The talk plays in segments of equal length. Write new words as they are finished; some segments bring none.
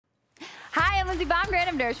Hi, I'm Lindsay Baumgren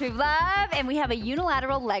of Nurse Move Love, and we have a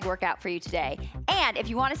unilateral leg workout for you today. And if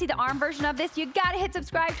you want to see the arm version of this, you gotta hit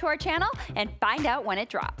subscribe to our channel and find out when it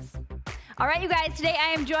drops. All right, you guys, today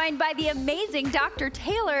I am joined by the amazing Dr.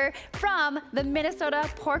 Taylor from the Minnesota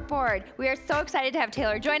Pork Board. We are so excited to have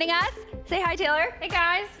Taylor joining us. Say hi, Taylor. Hey,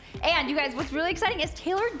 guys. And you guys, what's really exciting is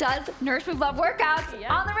Taylor does Nurse Move Love workouts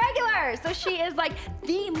on the regular. So she is like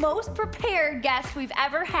the most prepared guest we've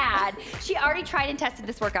ever had. She already tried and tested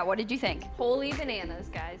this workout. What did you think? Holy bananas,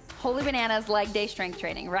 guys. Holy bananas leg day strength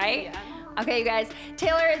training, right? Yeah. Okay, you guys,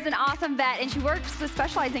 Taylor is an awesome vet and she works with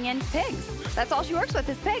specializing in pigs. That's all she works with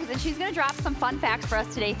is pigs. And she's gonna drop some fun facts for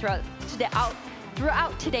us today throughout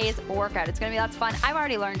today's workout. It's gonna be lots of fun. I've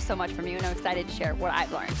already learned so much from you and I'm excited to share what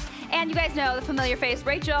I've learned. And you guys know the familiar face,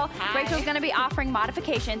 Rachel. Hi. Rachel's gonna be offering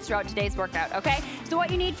modifications throughout today's workout, okay? So what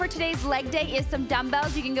you need for today's leg day is some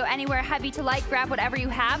dumbbells. You can go anywhere heavy to light, grab whatever you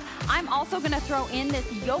have. I'm also gonna throw in this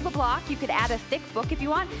yoga block. You could add a thick book if you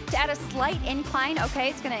want to add a slight incline, okay?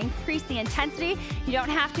 It's gonna increase the intensity. You don't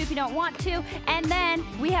have to if you don't want to. And then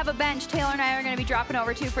we have a bench Taylor and I are gonna be dropping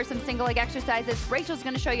over to for some single leg exercises. Rachel's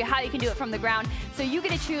gonna show you how you can do it from the ground. So you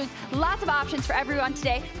get to choose lots of options for everyone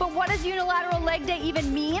today. But what does unilateral leg day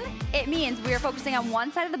even mean? It means we are focusing on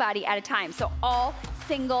one side of the body at a time. So all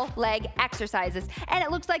single leg exercises. And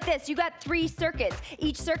it looks like this. You got 3 circuits.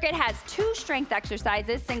 Each circuit has 2 strength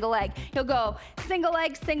exercises, single leg. You'll go single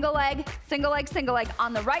leg, single leg, single leg, single leg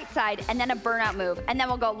on the right side, and then a burnout move. And then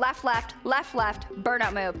we'll go left, left, left, left,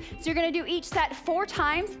 burnout move. So you're gonna do each set 4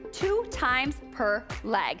 times, 2 times per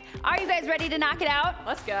leg. Are you guys ready to knock it out?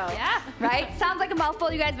 Let's go. Yeah. Right? Sounds like a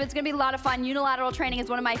mouthful, you guys, but it's gonna be a lot of fun. Unilateral training is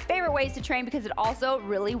one of my favorite ways to train because it also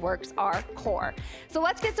really works our core. So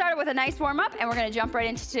let's get started with a nice warm up and we're gonna jump right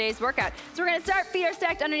into today's workout. So we're gonna start, feet are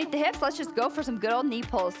stacked underneath the hips. Let's just go for some good old knee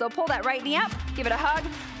pulls. So pull that right knee up, give it a hug,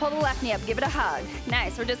 pull the left knee up, give it a hug.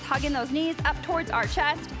 Nice, we're just hugging those knees up towards our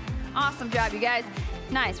chest. Awesome job, you guys.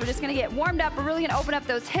 Nice, we're just gonna get warmed up. We're really gonna open up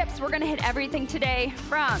those hips. We're gonna hit everything today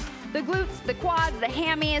from the glutes, the quads, the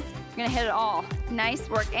hammies. We're gonna hit it all. Nice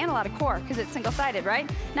work, and a lot of core, because it's single-sided, right?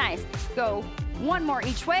 Nice, go one more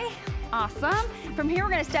each way. Awesome. From here, we're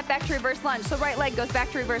gonna step back to reverse lunge. So right leg goes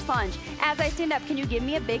back to reverse lunge. As I stand up, can you give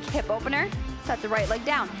me a big hip opener? Set the right leg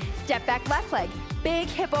down. Step back left leg. Big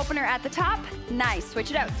hip opener at the top. Nice,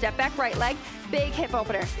 switch it out. Step back right leg, big hip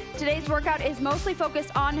opener. Today's workout is mostly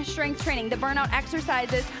focused on strength training. The burnout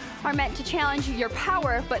exercises are meant to challenge your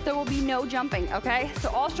power, but there will be no jumping, okay? So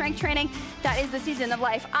all strength training, that is the season of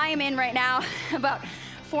life I am in right now, about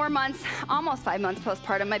 4 months, almost 5 months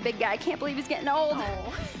postpartum. My big guy, I can't believe he's getting old,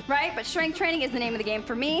 right? But strength training is the name of the game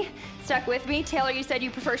for me. Stuck with me. Taylor, you said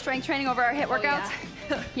you prefer strength training over our HIIT workouts?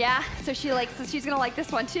 Yeah, so she's gonna like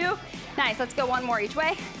this one too. Nice, let's go one more each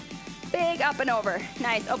way. Big up and over.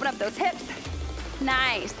 Nice, open up those hips.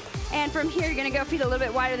 Nice. And from here, you're gonna go feet a little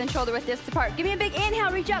bit wider than shoulder width distance apart. Give me a big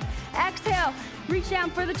inhale, reach up. Exhale, reach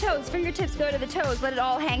down for the toes. Fingertips go to the toes, let it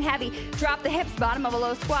all hang heavy. Drop the hips, bottom of a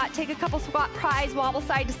low squat. Take a couple squat pries, wobble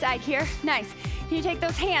side to side here. Nice. Can you take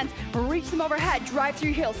those hands, reach them overhead, drive through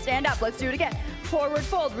your heels, stand up. Let's do it again. Forward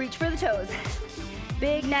fold, reach for the toes.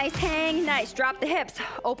 Big, nice hang, nice. Drop the hips,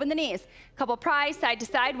 open the knees. Couple pries, side to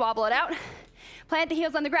side, wobble it out. Plant the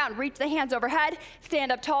heels on the ground, reach the hands overhead,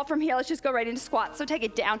 stand up tall from here. Let's just go right into squats. So take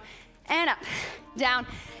it down and up, down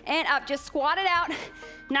and up. Just squat it out.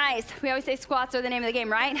 Nice. We always say squats are the name of the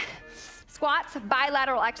game, right? Squats,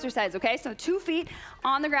 bilateral exercise, okay? So 2 feet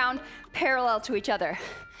on the ground, parallel to each other.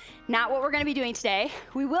 Not what we're gonna be doing today.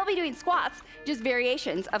 We will be doing squats, just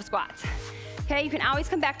variations of squats. Okay, you can always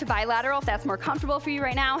come back to bilateral if that's more comfortable for you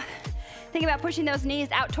right now. Think about pushing those knees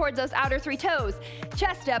out towards those outer 3 toes.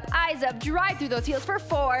 Chest up, eyes up, drive through those heels for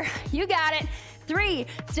 4. You got it. 3,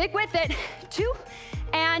 stick with it. 2,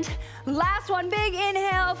 and last one, big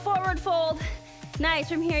inhale, forward fold. Nice,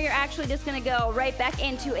 from here you're actually just gonna go right back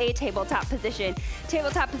into a tabletop position.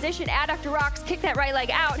 Tabletop position, adductor rocks, kick that right leg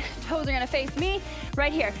out. Toes are gonna face me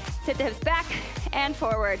right here. Sit the hips back and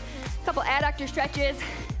forward. Couple adductor stretches.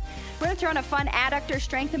 We're gonna throw in a fun adductor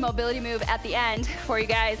strength and mobility move at the end for you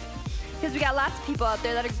guys, because we got lots of people out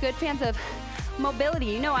there that are good fans of mobility.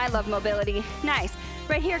 You know I love mobility. Nice.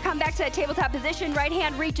 Right here, come back to that tabletop position. Right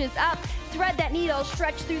hand reaches up. Thread that needle,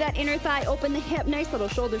 stretch through that inner thigh, open the hip. Nice little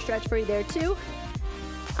shoulder stretch for you there too.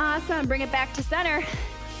 Awesome, bring it back to center.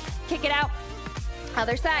 Kick it out.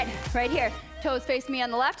 Other side, right here. Toes face me on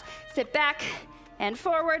the left. Sit back and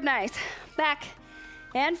forward, nice. Back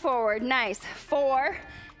and forward, nice. 4,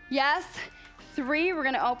 yes. 3, we're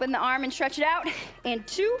gonna open the arm and stretch it out. And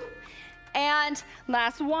 2, And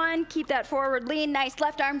last one, keep that forward lean, nice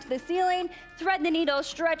left arm to the ceiling, thread the needle,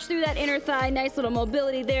 stretch through that inner thigh, nice little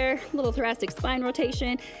mobility there, little thoracic spine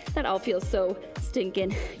rotation. That all feels so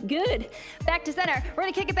stinking good. Back to center. We're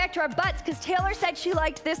gonna kick it back to our butts because Taylor said she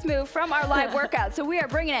liked this move from our live workout, so we are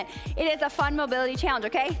bringing it. It is a fun mobility challenge,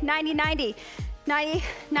 okay? 90, 90, 90,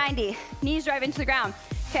 90. Knees drive into the ground,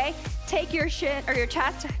 okay? Take your shin or your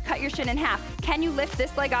chest, cut your shin in half. Can you lift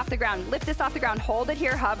this leg off the ground? Lift this off the ground, hold it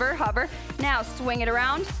here, hover, hover. Now swing it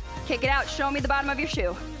around, kick it out, show me the bottom of your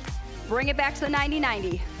shoe. Bring it back to the 90,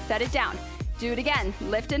 90, set it down. Do it again,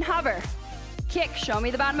 lift and hover. Kick, show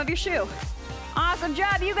me the bottom of your shoe. Awesome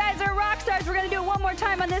job, you guys are rock stars. We're gonna do it one more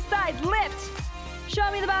time on this side. Lift,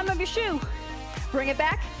 show me the bottom of your shoe. Bring it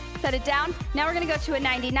back, set it down. Now we're gonna go to a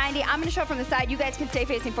 90, 90. I'm gonna show from the side. You guys can stay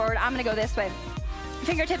facing forward. I'm gonna go this way.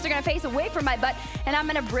 Fingertips are gonna face away from my butt, and I'm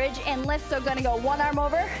gonna bridge and lift. So gonna go one arm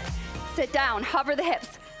over, sit down, hover the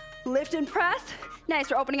hips, lift and press. Nice,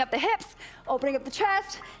 we're opening up the hips, opening up the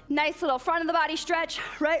chest. Nice little front of the body stretch,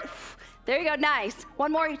 right? There you go, nice.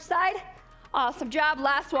 One more each side. Awesome job,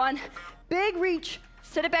 last one. Big reach,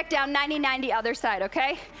 sit it back down, 90, 90, other side,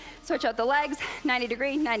 okay? Switch out the legs, 90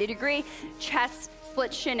 degree, chest,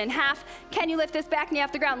 split shin in half. Can you lift this back knee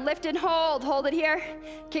off the ground? Lift and hold it here.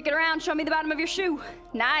 Kick it around, show me the bottom of your shoe.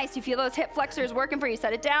 Nice, you feel those hip flexors working for you.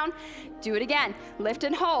 Set it down, do it again. Lift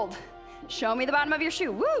and hold. Show me the bottom of your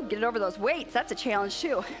shoe. Woo, get it over those weights. That's a challenge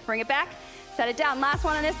too. Bring it back, set it down. Last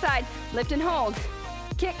one on this side. Lift and hold.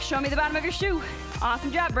 Kick, show me the bottom of your shoe.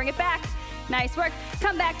 Awesome job, bring it back. Nice work.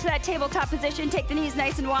 Come back to that tabletop position. Take the knees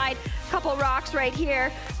nice and wide. Couple rocks right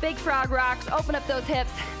here. Big frog rocks. Open up those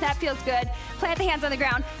hips. That feels good. Plant the hands on the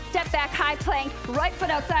ground. Step back, high plank. Right foot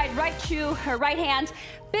outside, right shoe, or right hand.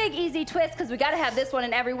 Big easy twist, because we got to have this one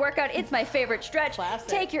in every workout. It's my favorite stretch. Classic.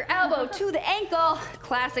 Take your elbow to the ankle.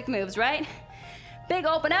 Classic moves, right? Big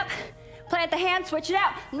open up. Plant the hand, switch it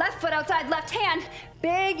out. Left foot outside, left hand.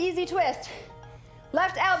 Big easy twist.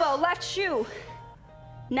 Left elbow, left shoe.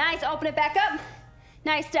 Nice, open it back up.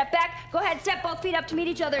 Nice, step back. Go ahead, step both feet up to meet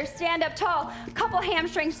each other. Stand up tall. Couple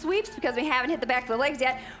hamstring sweeps because we haven't hit the back of the legs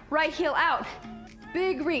yet. Right heel out.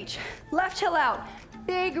 Big reach. Left heel out.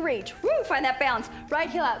 Big reach. Woo, find that balance. Right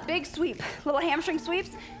heel out, big sweep. Little hamstring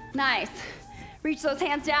sweeps. Nice. Reach those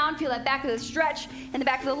hands down. Feel that back of the stretch in the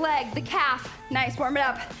back of the leg, the calf. Nice, warm it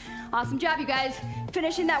up. Awesome job, you guys.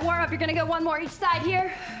 Finishing that warm up, you're gonna go one more each side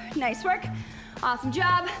here. Nice work. Awesome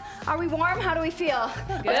job. Are we warm? How do we feel?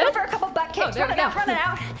 Good. Let's go for a couple butt kicks. There Run we it out, go. run it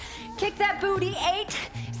out. Kick that booty. 8,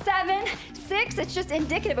 7, 6. It's just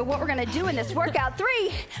indicative of what we're gonna do in this workout.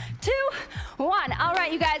 3, 2, 1. All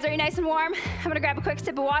right, you guys, are you nice and warm? I'm gonna grab a quick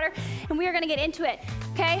sip of water, and we are gonna get into it.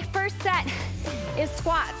 Okay, first set is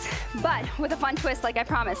squats, but with a fun twist like I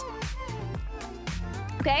promised.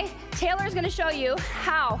 Okay, Taylor's gonna show you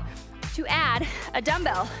how to add a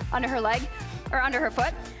dumbbell under her leg, or under her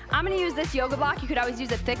foot. I'm gonna use this yoga block. You could always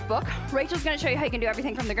use a thick book. Rachel's gonna show you how you can do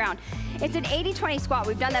everything from the ground. It's an 80-20 squat.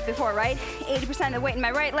 We've done that before, right? 80% of the weight in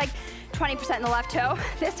my right leg, 20% in the left toe.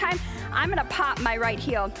 This time, I'm gonna pop my right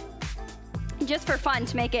heel just for fun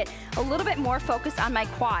to make it a little bit more focused on my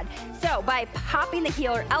quad. So by popping the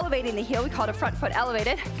heel or elevating the heel, we call it a front foot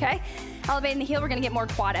elevated, okay? Elevating the heel, we're gonna get more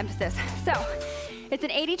quad emphasis. So it's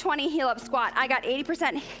an 80-20 heel up squat. I got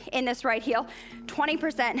 80% in this right heel,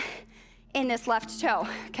 20% in this left toe,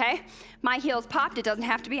 okay? My heel's popped, it doesn't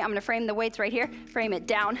have to be. I'm gonna frame the weights right here, frame it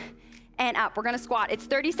down and up. We're gonna squat. It's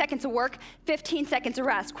 30 seconds of work, 15 seconds of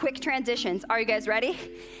rest, quick transitions. Are you guys ready?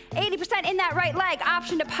 80% in that right leg,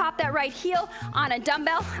 option to pop that right heel on a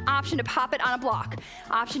dumbbell, option to pop it on a block,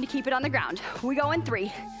 option to keep it on the ground. We go in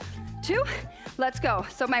 3, 2, let's go.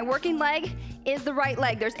 So my working leg is the right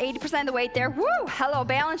leg. There's 80% of the weight there. Woo, hello,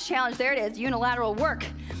 balance challenge. There it is, unilateral work.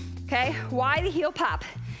 Okay, why the heel pop?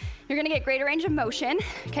 You're gonna get greater range of motion.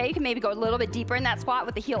 Okay, you can maybe go a little bit deeper in that squat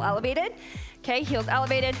with the heel elevated. Okay, heel's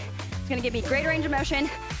elevated. It's gonna give me greater range of motion,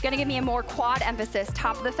 gonna give me a more quad emphasis,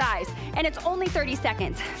 top of the thighs. And it's only 30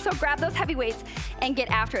 seconds. So grab those heavy weights and get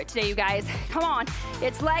after it today, you guys. Come on,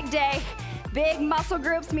 it's leg day. Big muscle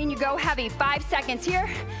groups mean you go heavy. 5 seconds here.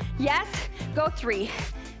 Yes, go 3,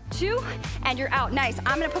 2, and you're out. Nice,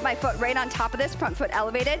 I'm gonna put my foot right on top of this, front foot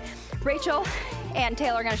elevated. Rachel and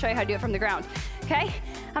Taylor are gonna show you how to do it from the ground. Okay,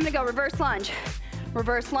 I'm gonna go reverse lunge,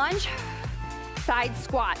 side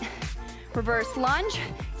squat, reverse lunge,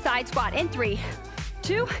 side squat in 3,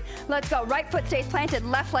 2, let's go. Right foot stays planted,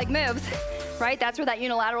 left leg moves, right? That's where that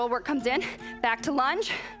unilateral work comes in. Back to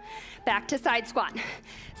lunge, back to side squat.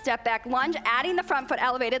 Step back lunge, adding the front foot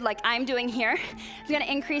elevated like I'm doing here. It's gonna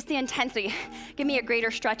increase the intensity. Give me a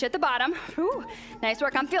greater stretch at the bottom. Ooh, nice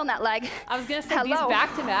work, I'm feeling that leg. I was gonna say these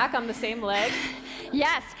back to back on the same leg.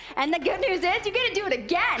 Yes, and the good news is you get to do it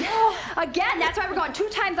again. Again, that's why we're going 2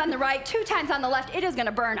 times on the right, 2 times on the left. It is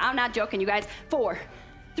gonna burn. I'm not joking, you guys. 4,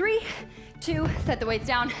 3, 2, set the weights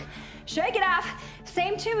down. Shake it off.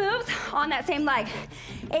 Same 2 moves on that same leg.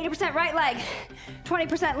 80% right leg,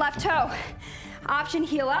 20% left toe. Option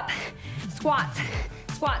heel up, squats.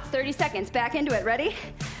 Squats, 30 seconds, back into it. Ready?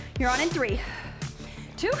 You're on in 3,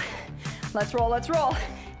 2, let's roll,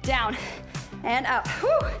 down and up.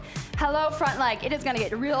 Whew. Hello, front leg. It is gonna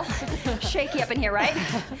get real shaky up in here, right?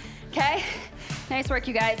 Okay, nice work,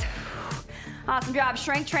 you guys. Awesome job.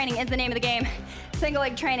 Strength training is the name of the game. Single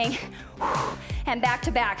leg training, and back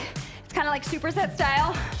to back. It's kind of like superset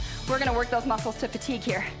style. We're gonna work those muscles to fatigue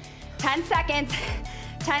here. 10 seconds,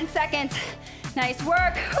 10 seconds. Nice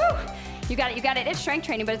work. Whew. You got it, you got it. It's strength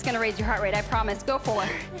training, but it's gonna raise your heart rate, I promise. Go 4,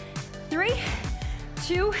 3,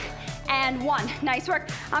 2, and 1. Nice work.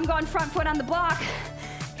 I'm going front foot on the block,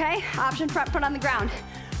 okay? Option front foot on the ground.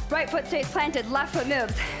 Right foot stays planted, left foot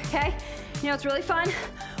moves, okay? You know what's really fun?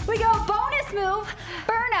 We go bonus move,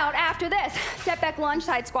 burnout after this. Step back lunge,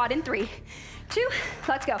 side squat in 3, 2,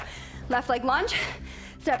 let's go. Left leg lunge,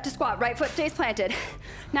 step to squat, right foot stays planted.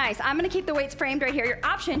 Nice, I'm gonna keep the weights framed right here. Your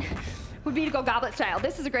option would be to go goblet style.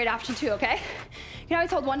 This is a great option too, okay? You can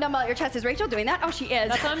always hold one dumbbell at your chest. Is Rachel doing that? Oh, she is.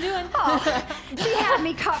 That's what I'm doing. Oh, she had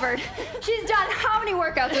me covered. She's done how many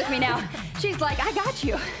workouts with me now? She's like, I got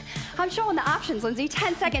you. I'm showing the options, Lindsay.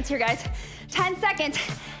 10 seconds here, guys. 10 seconds.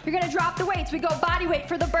 You're gonna drop the weights. We go body weight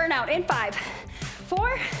for the burnout in 5,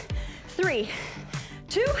 4, 3,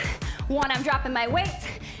 2, 1. I'm dropping my weights.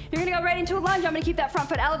 You're gonna go right into a lunge. I'm gonna keep that front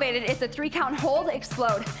foot elevated. It's a 3 count hold,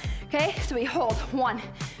 explode. Okay, so we hold 1,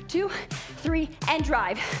 2, 3, and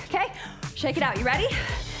drive. Okay, shake it out. You ready?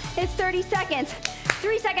 It's 30 seconds.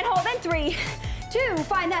 3-second hold in 3, 2,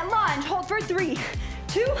 find that lunge. Hold for 3,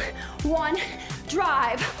 2, 1,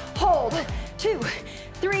 drive, hold, 2,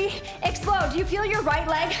 3, explode. Do you feel your right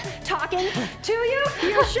leg talking to you?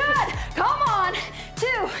 You should. Come on.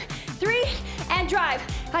 2, 3, and drive.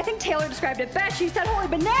 I think Taylor described it best. She said, holy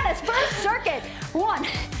bananas, first circuit. 1,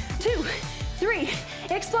 2, 3,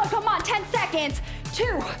 explode. Come on, 10 seconds.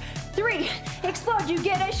 2, 3, explode. You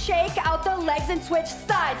get a shake out the legs and switch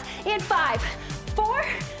sides in 5, 4,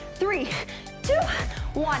 3, 2,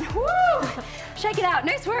 1. Woo! Shake it out.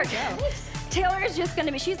 Nice work. Taylor is just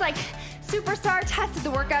gonna be, she's like superstar, tested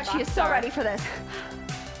the workout. She is so ready for this.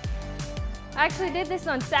 I actually did this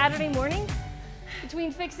on Saturday morning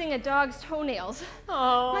between fixing a dog's toenails.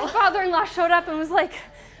 Oh. My father-in-law showed up and was like,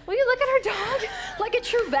 will you look at our dog? Like a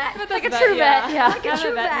true vet. Like a true vet, yeah. Like a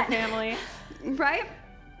true vet. Family. Right?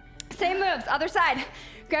 Same moves, other side.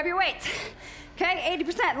 Grab your weights. Okay,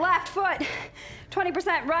 80% left foot,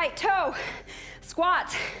 20% right toe.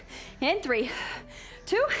 Squats in 3,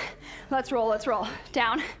 2, let's roll.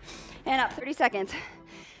 Down and up, 30 seconds.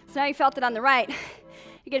 So now you felt it on the right.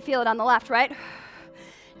 You can feel it on the left, right?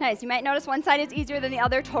 Nice, you might notice one side is easier than the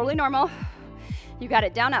other, totally normal. You got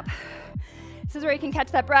it, down, up. This is where you can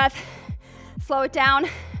catch that breath, slow it down. You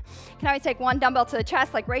can always take one dumbbell to the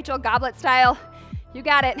chest like Rachel, goblet style. You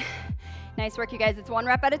got it. Nice work, you guys. It's 1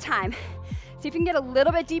 rep at a time. See if you can get a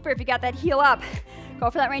little bit deeper if you got that heel up. Go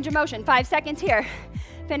for that range of motion. 5 seconds here.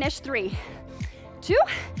 Finish 3, 2.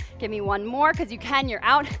 Give me 1 more because you can, you're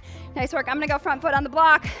out. Nice work. I'm gonna go front foot on the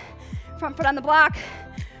block. Front foot on the block.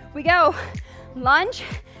 We go. Lunge,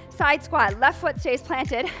 side squat. Left foot stays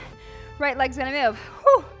planted. Right leg's gonna move.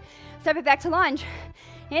 Whew. Step it back to lunge.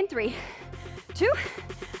 In 3, 2.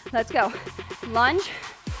 Let's go. Lunge,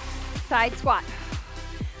 side squat.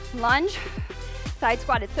 Lunge, side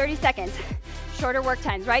squat. It's 30 seconds. Shorter work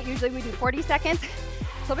times, right? Usually we do 40 seconds.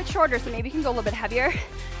 It's a little bit shorter, so maybe you can go a little bit heavier,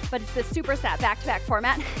 but it's the superset back-to-back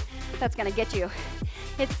format that's gonna get you.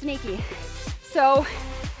 It's sneaky, so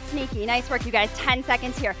sneaky. Nice work, you guys. 10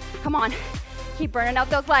 seconds here. Come on, keep burning out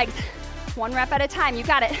those legs. 1 rep at a time, you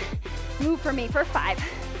got it. Move for me for 5,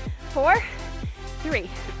 4, 3,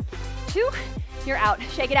 2, you're out.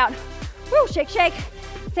 Shake it out. Woo, shake, shake.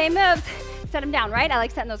 Same moves. Set them down, right? I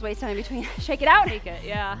like setting those weights down in between. Shake it out. Take it,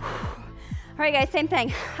 yeah. All right, guys, same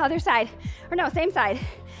thing. Other side. Or no, same side.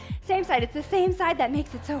 Same side. It's the same side that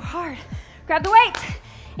makes it so hard. Grab the weight.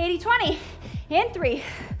 80-20. In 3,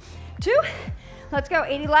 2. Let's go.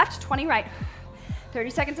 80 left, 20 right. 30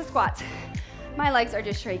 seconds of squats. My legs are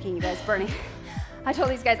just shaking, you guys, burning. I told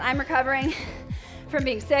these guys I'm recovering from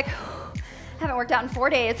being sick. Haven't worked out in 4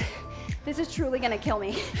 days. This is truly gonna kill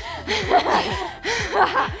me.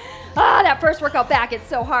 That first workout back, it's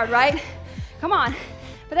so hard, right? Come on.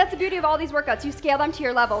 But that's the beauty of all these workouts. You scale them to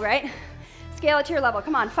your level, right? Scale it to your level.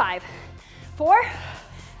 Come on, 5, 4,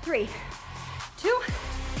 3, 2,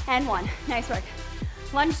 and 1. Nice work.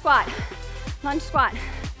 Lunge squat. lunge squat.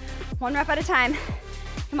 1 rep at a time.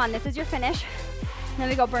 Come on, this is your finish. And then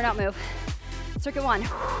we go burnout move. Circuit 1.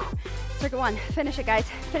 Circuit 1. Finish it, guys.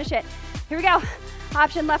 Finish it. Here we go.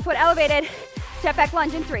 Option left foot elevated. Step back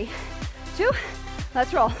lunge in 3, 2.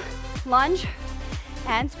 Let's roll. Lunge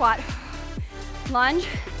and squat. Lunge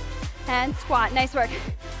and squat. Nice work.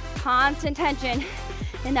 Constant tension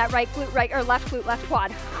in that right glute, right or left glute, left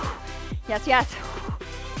quad. Yes, yes.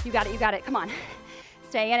 You got it, you got it. Come on.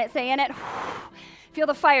 Stay in it, stay in it. Feel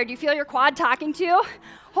the fire. Do you feel your quad talking to you?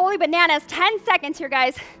 Holy bananas. 10 seconds here,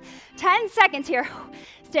 guys. 10 seconds here.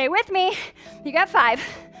 Stay with me. You got 5,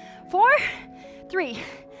 4, 3,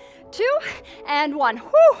 2, and 1.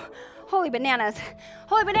 Whew. Holy bananas.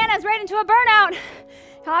 Holy bananas right into a burnout.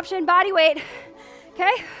 Option body weight.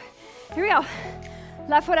 Okay, here we go.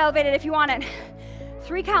 Left foot elevated if you want it.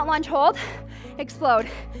 3 count lunge, hold, explode.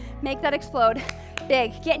 Make that explode.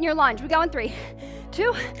 Big, get in your lunge. We go in 3,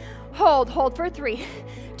 2, hold for 3,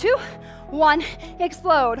 2, 1,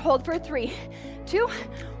 explode. Hold for 3, 2,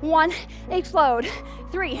 1, explode.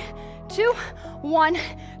 3, 2, 1,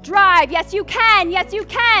 drive. Yes, you can. Yes, you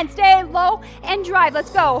can. Stay low and drive. Let's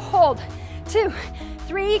go. Hold. 2,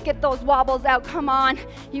 3. Get those wobbles out. Come on.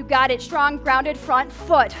 You got it. Strong, grounded front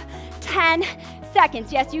foot. 10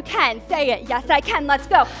 seconds. Yes, you can. Say it. Yes, I can. Let's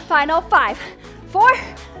go. Final 5, 4,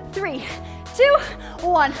 3, 2,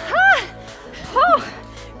 1. Ah. Oh.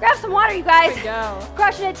 Grab some water, you guys. Here we go.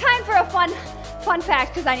 Crushing it. Time for a fun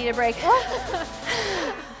fact, because I need a break.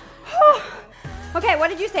 Okay, what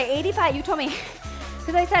did you say? 85, you told me.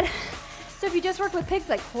 Because I said, so if you just work with pigs,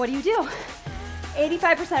 like, what do you do?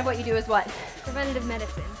 85% of what you do is what? Preventative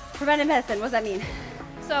medicine. Preventive medicine, what does that mean?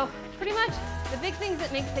 So pretty much the big things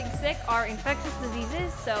that make pigs sick are infectious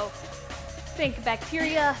diseases. So think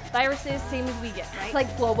bacteria, viruses, same as we get, right?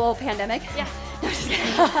 Like global pandemic? Yeah. No, just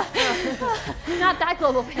kidding. Not that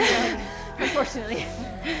global pandemic, unfortunately.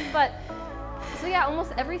 But, so yeah,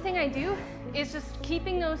 almost everything I do is just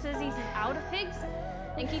keeping those diseases out of pigs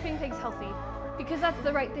and keeping pigs healthy. Because that's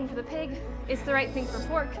the right thing for the pig, it's the right thing for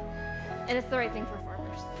pork, and it's the right thing for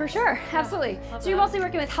farmers. For sure, absolutely. So you're mostly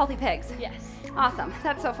working with healthy pigs? Yes. Awesome,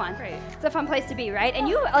 that's so fun. Great. It's a fun place to be, right? And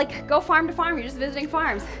you like go farm to farm, you're just visiting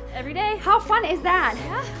farms. Every day. How fun is that?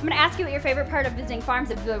 Yeah. I'm gonna ask you what your favorite part of visiting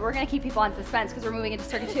farms is, but we're gonna keep people on suspense because we're moving into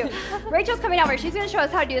circuit 2. Rachel's coming over, she's gonna show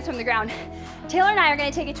us how to do this from the ground. Taylor and I are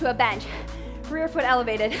gonna take it to a bench. Rear foot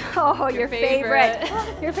elevated. Oh, your favorite.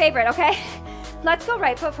 Your favorite, okay? Let's go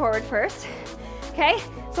right foot forward first. Okay,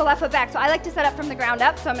 so left foot back. So I like to set up from the ground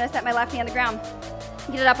up, so I'm gonna set my left knee on the ground.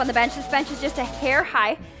 Get it up on the bench. This bench is just a hair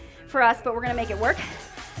high for us, but we're gonna make it work.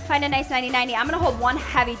 Find a nice 90-90. I'm gonna hold 1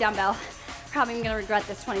 heavy dumbbell. Probably gonna regret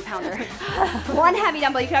this 20-pounder. 1 heavy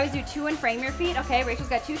dumbbell. You can always do 2 and frame your feet. Okay, Rachel's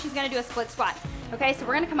got 2. She's gonna do a split squat. Okay, so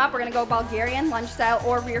we're gonna come up. We're gonna go Bulgarian lunge style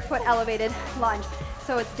or rear foot elevated lunge.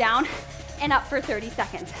 So it's down and up for 30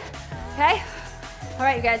 seconds. Okay? All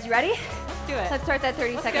right, you guys, you ready? Let's do it. Let's start that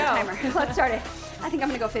 30-second timer. Let's start it. I think I'm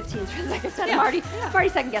gonna go 15 for the second set. I'm already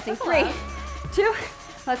second guessing. 3, 2,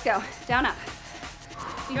 let's go. Down, up.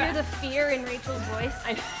 You hear the fear in Rachel's voice?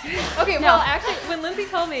 Okay, well, actually, when Lindsay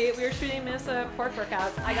told me we were shooting Minnesota pork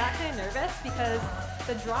workouts, I got kind of nervous because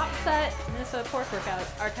the drop set Minnesota pork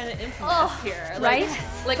workouts are kind of infamous here. Right?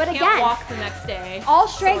 Like But can't again, walk the next day. All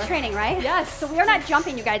strength training, right? Yes. So we are not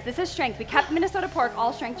jumping, you guys. This is strength. We kept Minnesota pork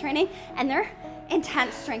all strength training, and they're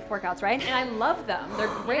intense strength workouts, right? And I love them. They're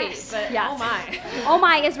great, but Yes. oh my. Oh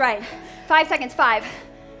my is right. 5 seconds. 5,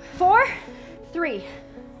 4, 3,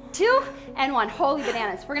 2, and 1. Holy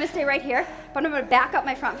bananas. We're gonna stay right here, but I'm gonna back up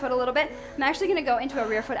my front foot a little bit. I'm actually gonna go into a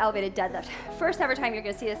rear foot elevated deadlift. First ever time you're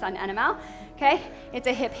gonna see this on NML, okay? It's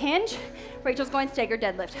a hip hinge. Rachel's going staggered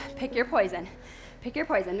deadlift. Pick your poison. Pick your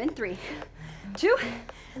poison in 3, 2,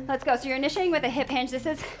 let's go. So you're initiating with a hip hinge. This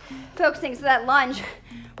is focusing, so that lunge,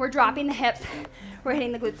 we're dropping the hips, we're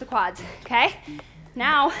hitting the glutes, the quads, okay?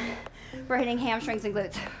 Now, we're hitting hamstrings and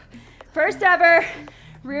glutes. First ever,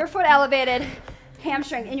 rear foot elevated,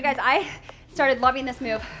 hamstring. And you guys, I started loving this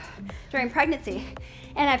move during pregnancy,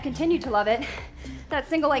 and I've continued to love it. That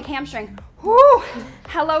single leg hamstring. Whoo!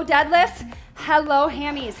 Hello deadlifts, hello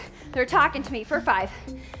hammies. They're talking to me for 5,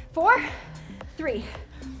 4, 3,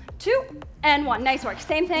 2, and 1. Nice work.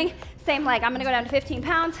 Same thing, same leg. I'm gonna go down to 15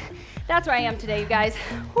 pounds. That's where I am today, you guys.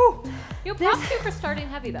 Whew. Props to you for starting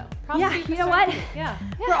heavy though. Props Yeah, to you for you know what? starting- Yeah.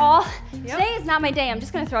 We're all, today is not my day. I'm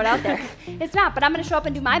just gonna throw it out there. It's not, but I'm gonna show up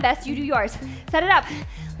and do my best. You do yours. Set it up.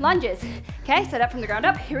 Lunges. Okay, set up from the ground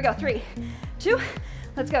up. Here we go. 3, 2,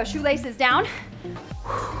 let's go. Shoelaces down.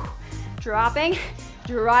 Dropping,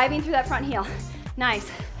 driving through that front heel.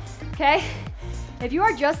 Nice. Okay, if you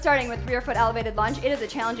are just starting with rear foot elevated lunge, it is a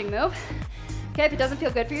challenging move Okay, if it doesn't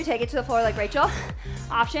feel good for you, take it to the floor like Rachel.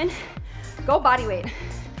 Option, go body weight.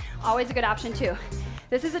 Always a good option too.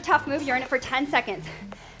 This is a tough move. You're in it for 10 seconds.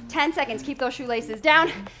 10 seconds. Keep those shoelaces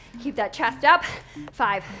down. Keep that chest up.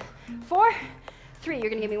 5, 4, 3. You're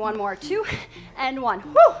gonna give me one more. 2 and 1.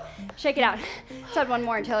 Woo! Shake it out. Said one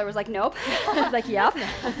more and Taylor was like, nope. I was like, yep.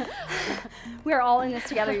 We are all in this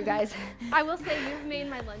together, you guys. I will say you've made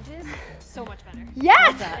my lunges so much better.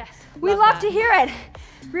 Yes! Yes. We love to hear it.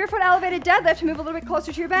 Rear foot elevated deadlift. Move a little bit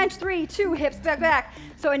closer to your bench. 3, 2, hips back.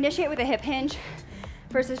 So initiate with a hip hinge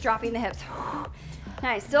versus dropping the hips.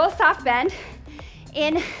 Nice. Still a soft bend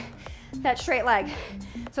in that straight leg.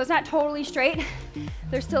 So it's not totally straight.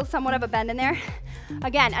 There's still somewhat of a bend in there.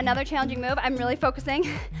 Again, another challenging move. I'm really focusing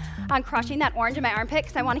on crushing that orange in my armpit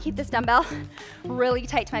because I want to keep this dumbbell really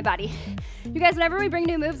tight to my body. You guys, whenever we bring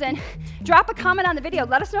new moves in, drop a comment on the video.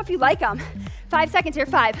 Let us know if you like them. 5 seconds here.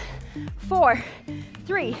 5, 4,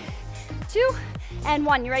 3, 2, and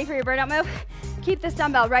 1. You ready for your burnout move? Keep this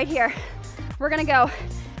dumbbell right here. We're gonna go,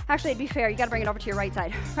 actually, to be fair, you gotta bring it over to your right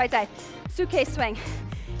side. Right side. Suitcase swing.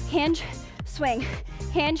 Hinge, swing.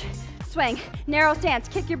 Hinge, swing. Narrow stance.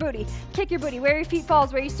 Kick your booty. Kick your booty. Where your feet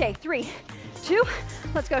falls, where you stay. 3, 2,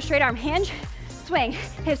 let's go. Straight arm. Hinge, swing.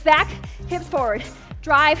 Hips back, hips forward.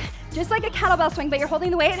 Drive, just like a kettlebell swing, but you're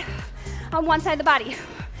holding the weight on one side of the body.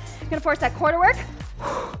 You're gonna force that core to work.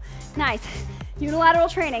 Nice. Unilateral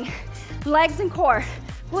training. Legs and core.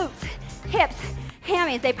 Glutes, hips,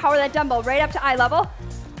 hammies. They power that dumbbell right up to eye level.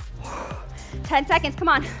 10 seconds, come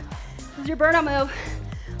on. This is your burnout move.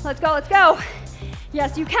 Let's go, let's go.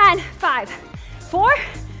 Yes, you can. 5, 4,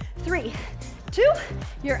 3, 2,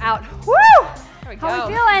 you're out. Woo! How are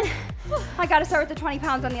we feeling? I gotta start with the 20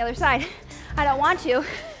 pounds on the other side. I don't want to,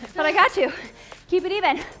 but I got to. Keep it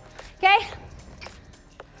even, okay?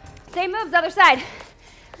 Same moves, other side.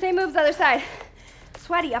 Same moves, other side.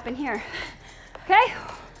 Sweaty up in here, okay?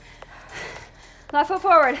 Left foot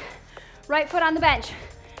forward, right foot on the bench.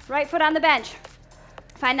 Right foot on the bench.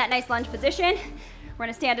 Find that nice lunge position. We're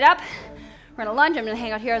gonna stand it up. We're gonna lunge. I'm gonna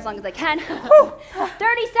hang out here as long as I can. Woo!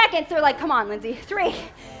 30 seconds. They're like, come on, Lindsay. 3,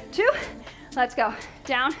 2, let's go.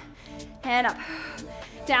 Down and up.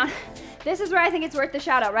 Down. This is where I think it's worth the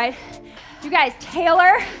shout out, right? You guys,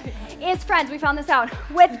 Taylor is friends, we found this out,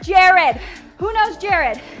 with Jared. Who knows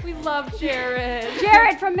Jared? We love Jared.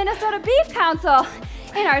 Jared from Minnesota Beef Council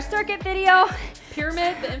in our circuit video.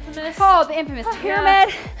 Pyramid, the infamous. Oh, the infamous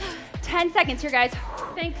pyramid. Yeah. 10 seconds here, guys.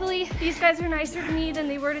 Thankfully, these guys are nicer to me than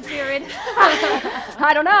they were to Jared.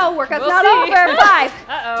 I don't know, workout's not see. over. 5,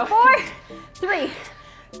 Uh-oh. 4, 3,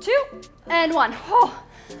 2, and 1. Oh,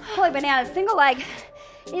 holy bananas, single leg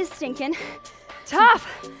is stinking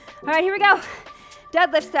tough. All right, here we go.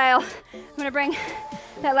 Deadlift style. I'm gonna bring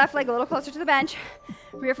that left leg a little closer to the bench.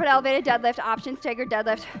 Rear foot elevated deadlift, option staggered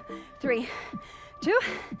deadlift. 3, 2,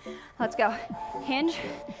 let's go. Hinge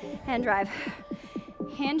and drive.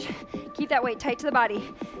 Hinge, keep that weight tight to the body.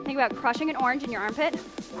 Think about crushing an orange in your armpit.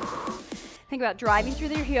 Think about driving through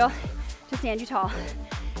your heel to stand you tall.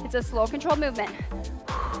 It's a slow, controlled movement.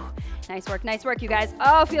 Nice work, you guys.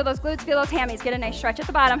 Oh, feel those glutes, feel those hammies. Get a nice stretch at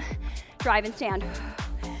the bottom. Drive and stand.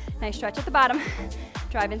 Nice stretch at the bottom.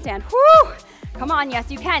 Drive and stand. Woo! Come on,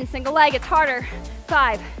 yes, you can. Single leg, it's harder.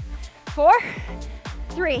 5, 4,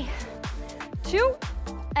 3, 2,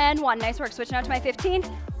 and 1. Nice work. Switching out to my 15.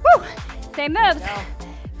 Woo! Same moves.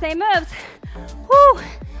 Same moves. Woo!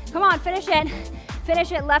 Come on, finish it.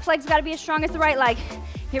 Finish it. Left leg's got to be as strong as the right leg.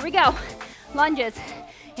 Here we go. Lunges.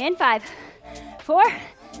 In 5, 4,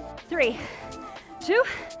 3, 2,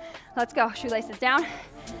 let's go. Shoelaces down.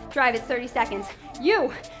 Drive is 30 seconds.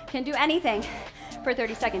 You can do anything for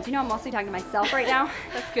 30 seconds. You know I'm mostly talking to myself right now.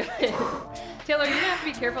 That's good. Taylor, you're gonna have to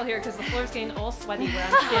be careful here because the floor's getting all sweaty where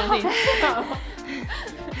I'm standing. So.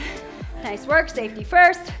 Nice work, safety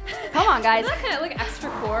first. Come on, guys. Isn't that kind of like extra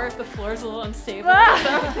core if the floor's a little unstable?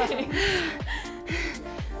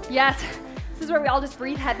 Yes, this is where we all just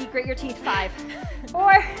breathe heavy, grit your teeth. 5,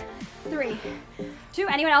 4, 3, 2.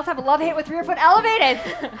 Anyone else have a love hit with rear foot elevated?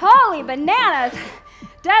 Holy bananas.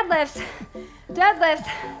 Deadlifts, deadlifts,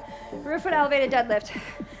 rear foot elevated deadlift.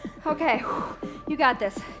 Okay, you got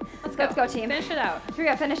this. Let's go, team. Finish it out. Here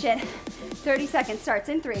we go, finish it. 30 seconds, starts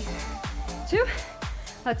in 3, 2,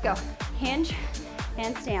 let's go. Hinge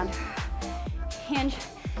and stand. Hinge.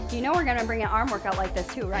 You know we're gonna bring an arm workout like this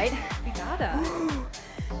too, right? We gotta.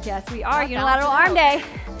 Yes, we are. Unilateral arm day.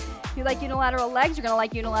 You like unilateral legs, you're gonna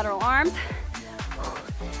like unilateral arms.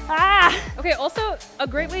 Ah! Okay, also a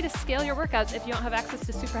great way to scale your workouts if you don't have access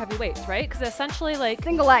to super heavy weights, right? Because essentially like...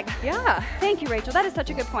 Single leg. Yeah. Thank you, Rachel. That is such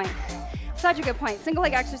a good point. Such a good point. Single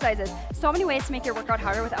leg exercises. So many ways to make your workout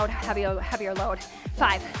harder without heavier load.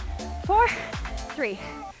 5, 4, 3,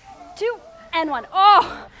 2, and 1.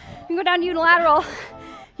 Oh, you can go down unilateral.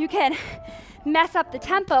 You can mess up the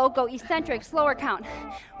tempo, go eccentric, slower count.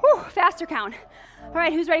 Whew, faster count. All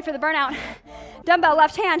right, who's ready for the burnout? Dumbbell,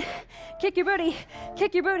 left hand, kick your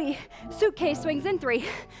booty, suitcase swings in 3,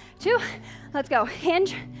 2, let's go.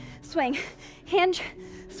 Hinge, swing,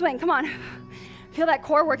 come on. Feel that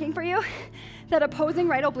core working for you? That opposing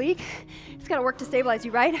right oblique? It's gotta work to stabilize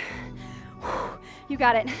you, right? You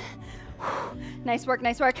got it. Nice work,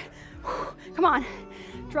 nice work. Come on,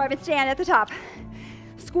 drive and stand at the top.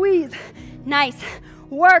 Squeeze, nice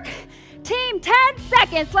work. Team, 10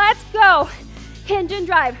 seconds, let's go. Hinge and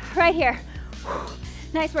drive, right here.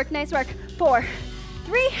 Nice work, nice work. 4,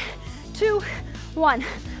 3, 2, 1.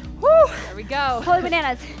 Woo! There we go. Holy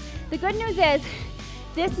bananas. The good news is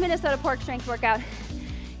this Minnesota pork strength workout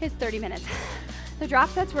is 30 minutes. The drop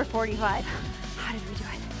sets were 45. How did we do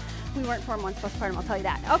it? We weren't Form 1 postpartum, I'll tell you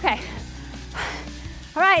that. Okay.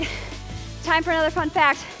 All right, it's time for another fun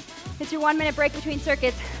fact. It's your 1-minute break between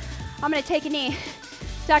circuits. I'm gonna take a knee.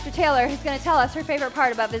 Dr. Taylor is gonna tell us her favorite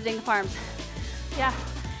part about visiting the farms. Yeah,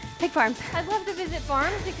 pig farms. I'd love to visit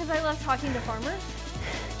farms because I love talking to farmers.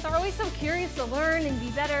 They're always so curious to learn and be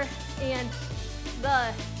better. And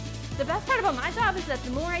the best part about my job is that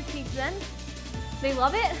the more I teach them, they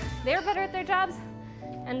love it, they're better at their jobs,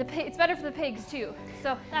 and it's better for the pigs too.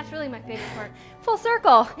 So that's really my favorite part. Full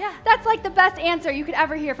circle. Yeah. That's like the best answer you could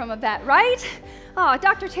ever hear from a vet, right? Oh,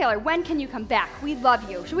 Dr. Taylor, when can you come back? We love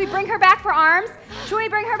you. Should we bring her back for arms? Should we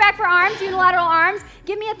bring her back for arms, unilateral arms?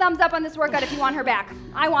 Give me a thumbs up on this workout if you want her back.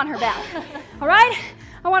 I want her back. All right?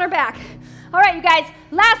 I want her back. All right, you guys,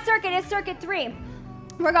 last circuit is circuit 3.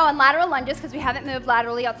 We're going lateral lunges because we haven't moved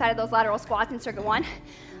laterally outside of those lateral squats in circuit 1.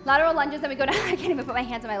 Lateral lunges, then we go down. I can't even put my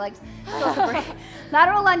hands on my legs. So slippery.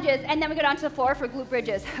 Lateral lunges, and then we go down to the floor for glute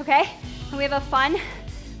bridges, okay? And we have a fun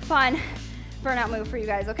burnout move for you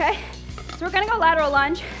guys, okay? So we're gonna go lateral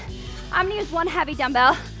lunge. I'm gonna use 1 heavy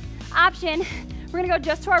dumbbell. Option, we're gonna go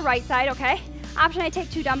just to our right side, okay? Option, I take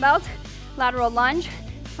 2 dumbbells. Lateral lunge,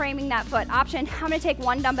 framing that foot. Option, I'm gonna take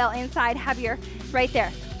 1 dumbbell inside, heavier, right there.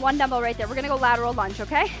 1 dumbbell right there. We're gonna go lateral lunge,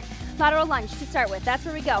 okay? Lateral lunge to start with, that's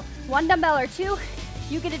where we go. 1 dumbbell or 2,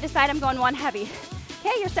 you get to decide. I'm going 1 heavy.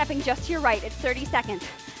 Okay, you're stepping just to your right. It's 30 seconds.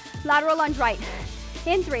 Lateral lunge right.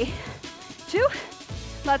 In 3, 2,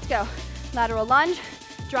 let's go. Lateral lunge,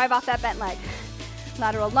 drive off that bent leg.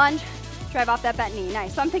 Lateral lunge, drive off that bent knee.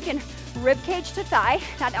 Nice. So I'm thinking rib cage to thigh.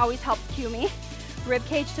 That always helps cue me. Rib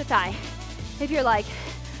cage to thigh. If you're like,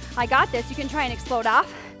 I got this, you can try and explode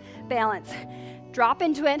off. Balance. Drop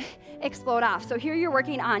into it, explode off. So here you're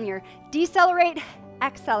working on your decelerate,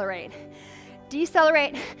 accelerate.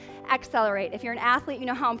 Decelerate, accelerate. If you're an athlete, you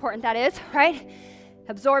know how important that is, right?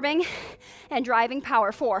 Absorbing and driving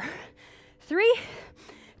power. 4, 3,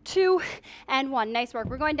 2, and 1. Nice work.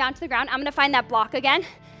 We're going down to the ground. I'm gonna find that block again,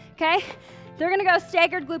 okay? They're gonna go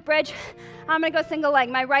staggered glute bridge. I'm gonna go single leg.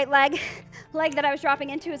 My right leg that I was dropping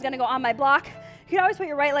into is gonna go on my block. You can always put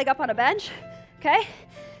your right leg up on a bench, okay?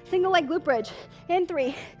 Single leg glute bridge. In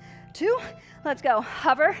 3, 2, let's go.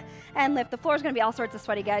 Hover and lift. The floor is gonna be all sorts of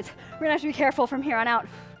sweaty, guys. We're gonna have to be careful from here on out.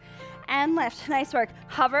 And lift. Nice work.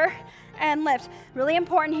 Hover and lift. Really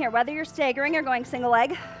important here, whether you're staggering or going single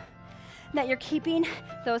leg, that you're keeping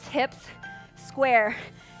those hips square.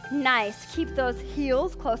 Nice. Keep those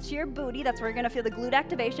heels close to your booty. That's where you're gonna feel the glute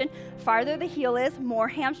activation. Farther the heel is, more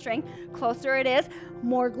hamstring. Closer it is,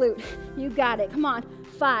 more glute. You got it. Come on.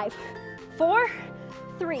 5, 4,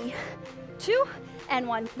 3, 2, and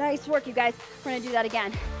 1. Nice work, you guys. We're gonna do that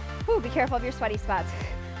again. Whew, be careful of your sweaty spots.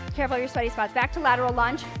 Careful of your sweaty spots. Back to lateral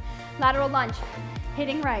lunge. Lateral lunge.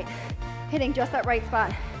 Hitting right. Hitting just that right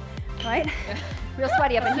spot. Right? Real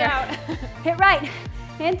sweaty up in here. Hit right.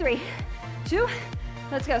 In 3, 2,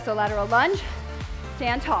 let's go. So lateral lunge,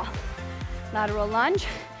 stand tall. Lateral lunge,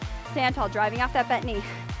 stand tall. Driving off that bent knee.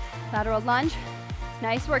 Lateral lunge.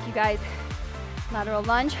 Nice work, you guys. Lateral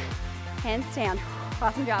lunge and stand.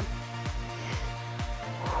 Awesome job.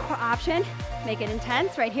 Option, make it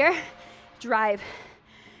intense right here. Drive.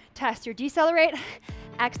 Test your decelerate,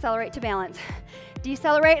 accelerate to balance.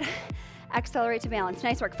 Decelerate, accelerate to balance.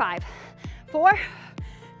 Nice work. 5, 4,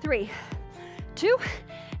 3, 2,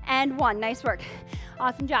 and 1. Nice work.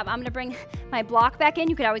 Awesome job. I'm gonna bring my block back in.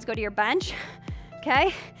 You could always go to your bench,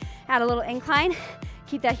 okay? Add a little incline.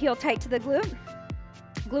 Keep that heel tight to the glute.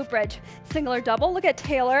 Glute bridge, single or double. Look at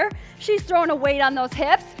Taylor. She's throwing a weight on those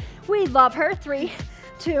hips. We love her. 3,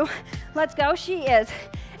 2, let's go. She is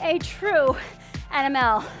a true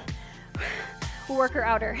NML. worker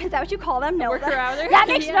outer. Is that what you call them? No. Worker outer? That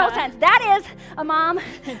makes no Yeah. sense. That is a mom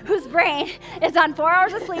whose brain is on 4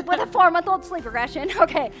 hours of sleep with a 4-month-old sleep regression.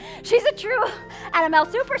 Okay, she's a true NML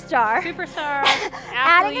superstar. Superstar,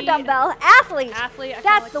 Adding a athlete. dumbbell. Athlete. Athlete, I kinda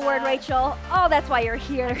That's like the word, that. Rachel. Oh, that's why you're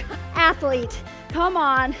here. Athlete. Come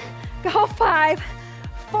on. Go 5,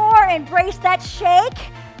 4. Embrace that shake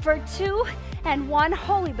for 2 and 1.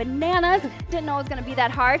 Holy bananas. Didn't know it was going to be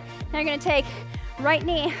that hard. Now you're going to take right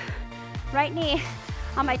knee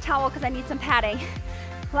on my towel because I need some padding.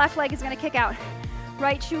 Left leg is going to kick out.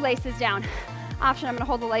 Right shoelace is down. Option, I'm going to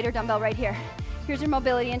hold the lighter dumbbell right here. Here's your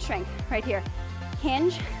mobility and strength right here.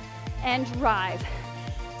 Hinge and drive.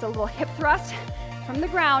 It's a little hip thrust from the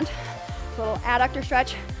ground. A little adductor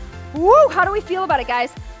stretch. Woo! How do we feel about it,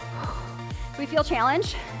 guys? Do we feel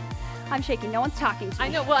challenged? I'm shaking. No one's talking to me. I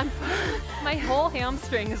know. Well, my whole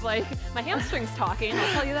hamstring is like, my hamstring's talking.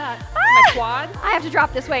 I'll tell you that. Ah! My quad. I have to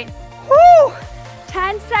drop this weight. Woo!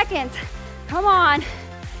 10 seconds. Come on.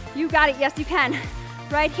 You got it. Yes, you can.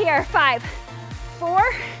 Right here. 5, 4,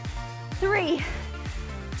 3,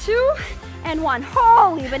 2, and 1.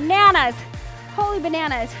 Holy bananas. Holy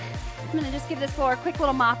bananas. I'm going to just give this floor a quick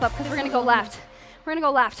little mop up because we're going to go left. We're going to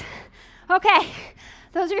go left. Okay.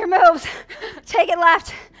 Those are your moves. Take it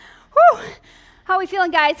left. Whew. How are we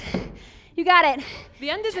feeling, guys? You got it. The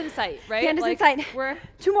end is in sight, right? The end is in Like, sight. We're,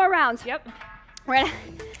 2 more rounds. yep. We're gonna,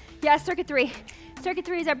 yes, circuit 3. Circuit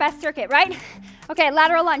 3 is our best circuit, right? Okay,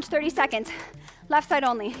 lateral lunge, 30 seconds. Left side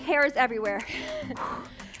only, hairs everywhere.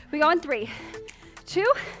 We go in 3, 2,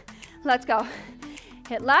 let's go.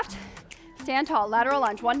 Hit left, stand tall, lateral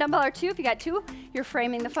lunge. 1 dumbbell or 2, if you got 2, you're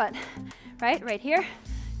framing the foot. Right here,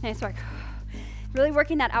 nice work. Really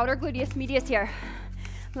working that outer gluteus medius here.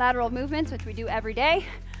 Lateral movements, which we do every day.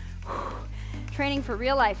 Training for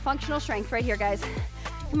real life, functional strength right here, guys.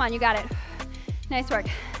 Come on, you got it. Nice work.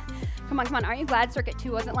 Come on, come on. Aren't you glad circuit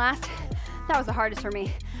 2 wasn't last? That was the hardest for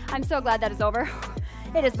me. I'm so glad that is over.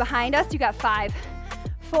 It is behind us. You got 5,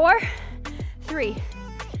 4, 3,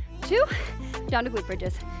 2, down to glute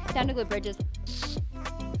bridges. Down to glute bridges.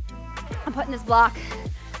 I'm putting this block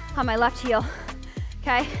on my left heel,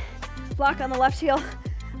 okay? Block on the left heel.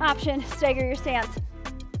 Option, stagger your stance.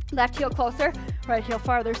 Left heel closer, right heel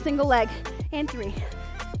farther. Single leg in 3,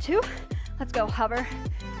 2, let's go. Hover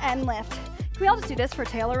and lift. Can we all just do this for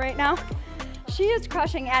Taylor right now? She is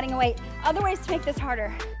crushing adding a weight. Other ways to make this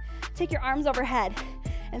harder. Take your arms overhead.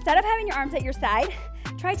 Instead of having your arms at your side,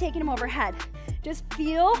 try taking them overhead. Just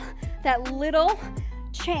feel that little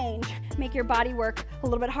change make your body work a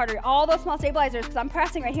little bit harder. All those small stabilizers, because I'm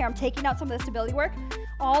pressing right here, I'm taking out some of the stability work.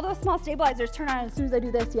 All those small stabilizers turn on as soon as I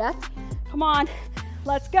do this, yes? Come on,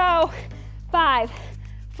 let's go. 5,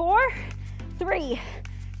 4, 3,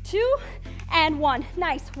 2, and 1.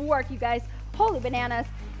 Nice work, you guys. Holy bananas.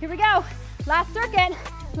 Here we go. Last circuit,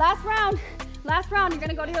 last round. Last round, you're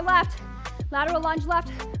gonna go to your left. Lateral lunge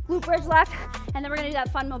left, glute bridge left, and then we're gonna do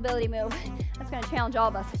that fun mobility move. That's gonna challenge all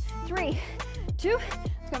of us. 3, 2, so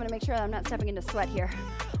I'm gonna make sure that I'm not stepping into sweat here.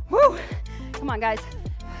 Woo! Come on, guys.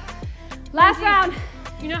 Last round.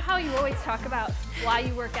 You know how you always talk about why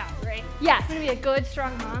you work out, right? Yes. I'm gonna be a good,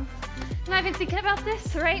 strong mom. And I've been thinking about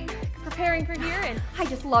this, right? Preparing for here, and I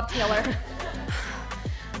just love Taylor.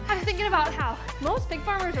 I was thinking about how most pig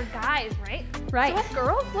farmers are guys, right? Right. So us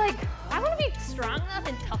girls, like, I want to be strong enough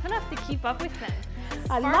and tough enough to keep up with them.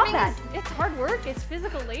 I love Farming that. It's hard work. It's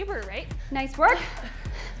physical labor, right? Nice work.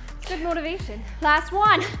 It's good motivation. Last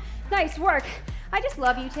one. Nice work. I just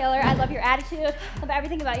love you, Taylor. I love your attitude. Love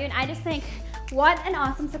everything about you. And I just think what an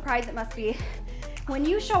awesome surprise it must be when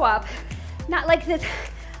you show up, not like this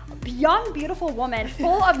young, beautiful woman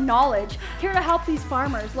full of knowledge, here to help these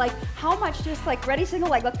farmers. Like, how much just like ready, single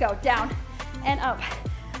leg, let's go, down and up.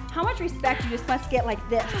 How much respect you just must get like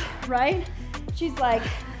this, right? She's like,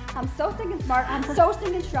 I'm so stinking smart, I'm so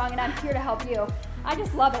stinking strong, and I'm here to help you. I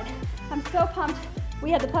just love it. I'm so pumped.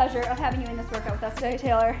 We had the pleasure of having you in this workout with us today,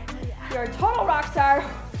 Taylor. You're a total rock star.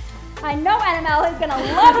 I know NML is gonna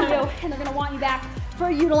love you, and they're gonna want you back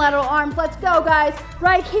for unilateral arms. Let's go, guys,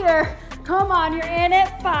 right here. Come on, you're in it.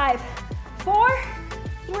 5, 4,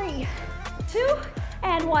 3, 2,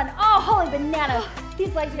 and 1. Oh, holy bananas.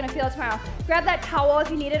 These legs are gonna feel it tomorrow. Grab that towel if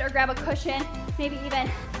you need it, or grab a cushion, maybe even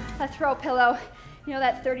a throw pillow. You know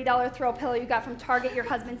that $30 throw pillow you got from Target your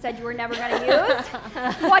husband said you were never gonna use?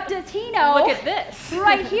 What does he know? Look at this.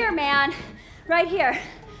 Right here, man. Right here.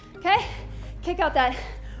 Okay? Kick out that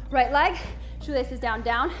right leg. Shoelaces down,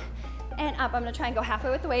 down, and up. I'm gonna try and go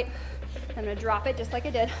halfway with the weight. I'm gonna drop it just like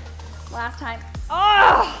I did last time.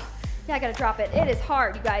 Oh! Yeah, I gotta drop it. It is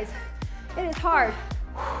hard, you guys. It is hard.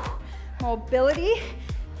 Mobility,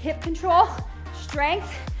 hip control,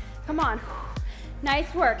 strength. Come on.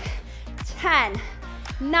 Nice work. 10,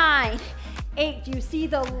 9, 8. Do you see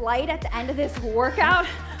the light at the end of this workout?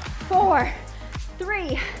 4,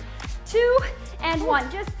 3, 2, and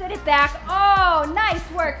 1. Just sit it back. Oh, nice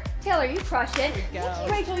work. Taylor, you crushed it. Thank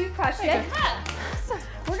you, Rachel, you crushed it.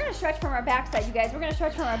 We're gonna stretch from our backside, you guys. We're gonna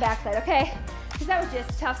stretch from our backside, okay? Because that was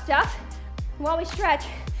just tough stuff. While we stretch,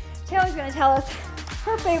 Taylor's gonna tell us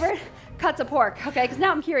her favorite cuts of pork, okay? Because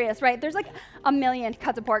now I'm curious, right? There's like a million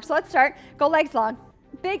cuts of pork. So let's start. Go legs long.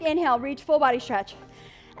 Big inhale, reach, full body stretch.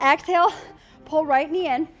 Exhale, pull right knee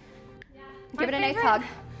in. Yeah. Give it a nice hug.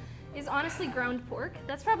 Is honestly ground pork.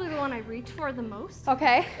 That's probably the one I reach for the most.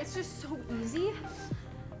 Okay. It's just so easy.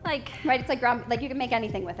 Like, right, it's like ground, like you can make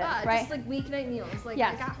anything with it, right? Just like weeknight meals. Like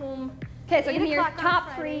yes. I got home. Okay, so give me your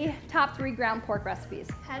top three ground pork recipes.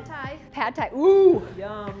 Pad Thai. Pad Thai. Ooh.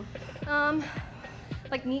 Yum.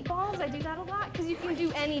 Like meatballs, I do that a lot because you can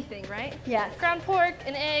do anything, right? Yes. Ground pork,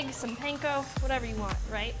 an egg, some panko, whatever you want,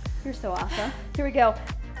 right? You're so awesome. Here we go.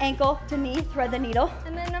 Ankle to knee, thread the needle.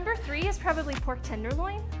 And then number 3 is probably pork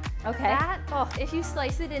tenderloin. Okay. That, if you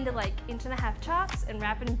slice it into like 1.5 inch chops and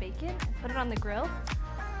wrap it in bacon and put it on the grill,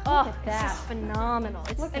 it's just phenomenal.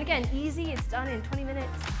 It's, and again, easy, it's done in 20 minutes.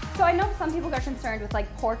 So I know some people are concerned with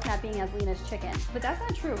like pork not being as lean as chicken, but that's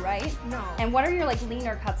not true, right? No. And what are your like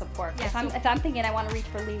leaner cuts of pork? Yeah, if I'm thinking I want to reach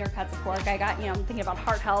for leaner cuts of pork, I got, I'm thinking about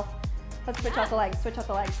heart health. Let's switch out the legs, switch out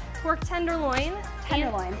the legs. Pork tenderloin.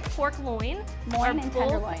 Tenderloin. And pork loin. Loin and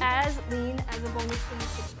tenderloin. As lean as a boneless chicken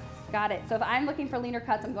breast. Got it. So if I'm looking for leaner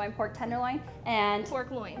cuts, I'm going pork tenderloin and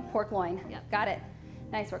pork loin. Pork loin. Yep. Got it.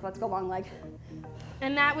 Nice work. Let's go long leg.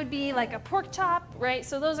 And that would be like a pork chop, right?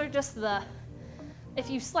 So those are just if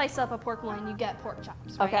you slice up a pork loin, you get pork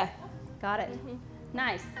chops, right? Okay. Got it.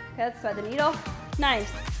 Nice. Okay, let's thread the needle. Nice.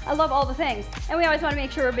 I love all the things. And we always want to make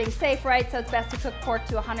sure we're being safe, right? So it's best to cook pork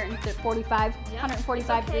to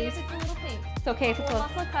 145 degrees. It's okay if it's a little pink. It's okay if it's a little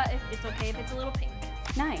muscle cut. It's okay if it's a little pink.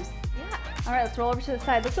 Nice. Yeah. All right, let's roll over to the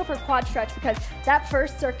side. Let's go for a quad stretch because that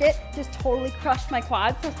first circuit just totally crushed my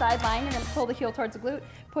quads. So side lying and then pull the heel towards the glute.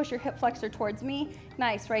 Push your hip flexor towards me.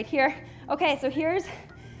 Nice, right here. Okay, so here's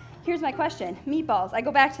my question. Meatballs. I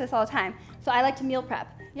go back to this all the time. So I like to meal prep.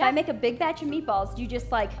 Yeah. If I make a big batch of meatballs, do you just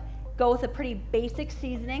like go with a pretty basic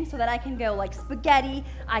seasoning so that I can go like spaghetti,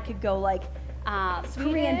 I could go like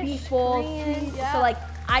Korean beef bowls. Yeah. So like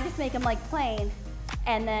I just make them like plain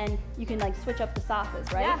and then you can like switch up the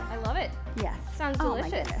sauces, right? Yeah, I love it. Yes. Sounds delicious.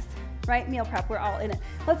 delicious. Oh my goodness. Right, meal prep, we're all in it.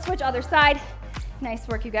 Let's switch other side. Nice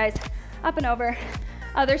work, you guys. Up and over.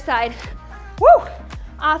 Other side. Woo!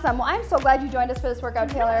 Awesome. Well, I'm so glad you joined us for this workout,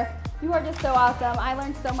 Taylor. You are just so awesome. I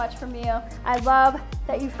learned so much from you. I love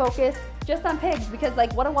that you focus just on pigs because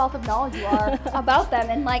like what a wealth of knowledge you are about them.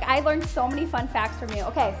 And like I learned so many fun facts from you.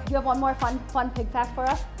 Okay, do you have one more fun pig fact for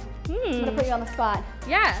us? I'm gonna put you on the spot.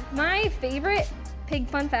 Yeah, my favorite pig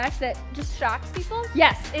fun fact that just shocks people.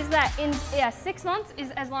 Yes. Is that in 6 months is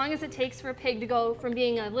as long as it takes for a pig to go from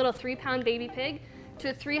being a little 3-pound baby pig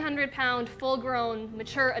to a 300-pound full-grown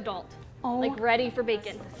mature adult. Oh. Like ready for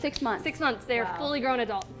bacon. 6 months. 6 months, they're fully grown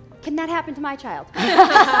adult. Can that happen to my child?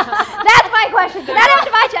 That's my question. Can that happen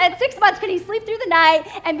to my child? At 6 months, can he sleep through the night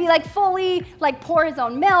and be like fully, like pour his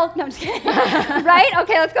own milk? No, I'm just kidding. Right?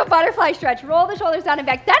 Okay, let's go butterfly stretch. Roll the shoulders down and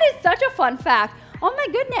back. That is such a fun fact. Oh my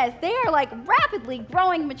goodness, they are like rapidly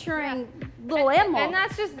growing, maturing little animals. And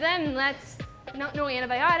that's just them. That's no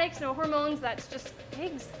antibiotics, no hormones. That's just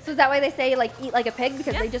pigs. So is that why they say like eat like a pig?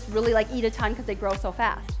 Because Yeah. they just really like eat a ton because they grow so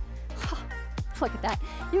fast. Look at that.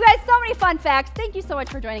 You guys, so many fun facts. Thank you so much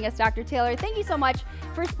for joining us, Dr. Taylor. Thank you so much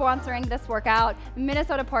for sponsoring this workout,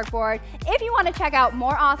 Minnesota Pork Board. If you want to check out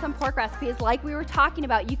more awesome pork recipes like we were talking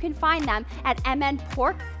about, you can find them at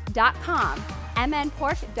mnpork.com.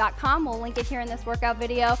 mnpork.com. We'll link it here in this workout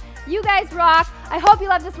video. You guys rock. I hope you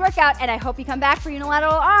love this workout, and I hope you come back for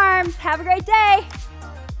unilateral arms. Have a great day.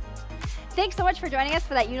 Thanks so much for joining us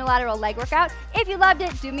for that unilateral leg workout. If you loved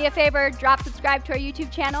it, do me a favor, drop subscribe to our YouTube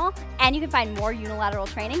channel, and you can find more unilateral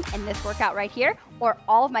training in this workout right here, or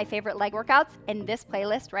all of my favorite leg workouts in this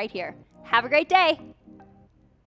playlist right here. Have a great day.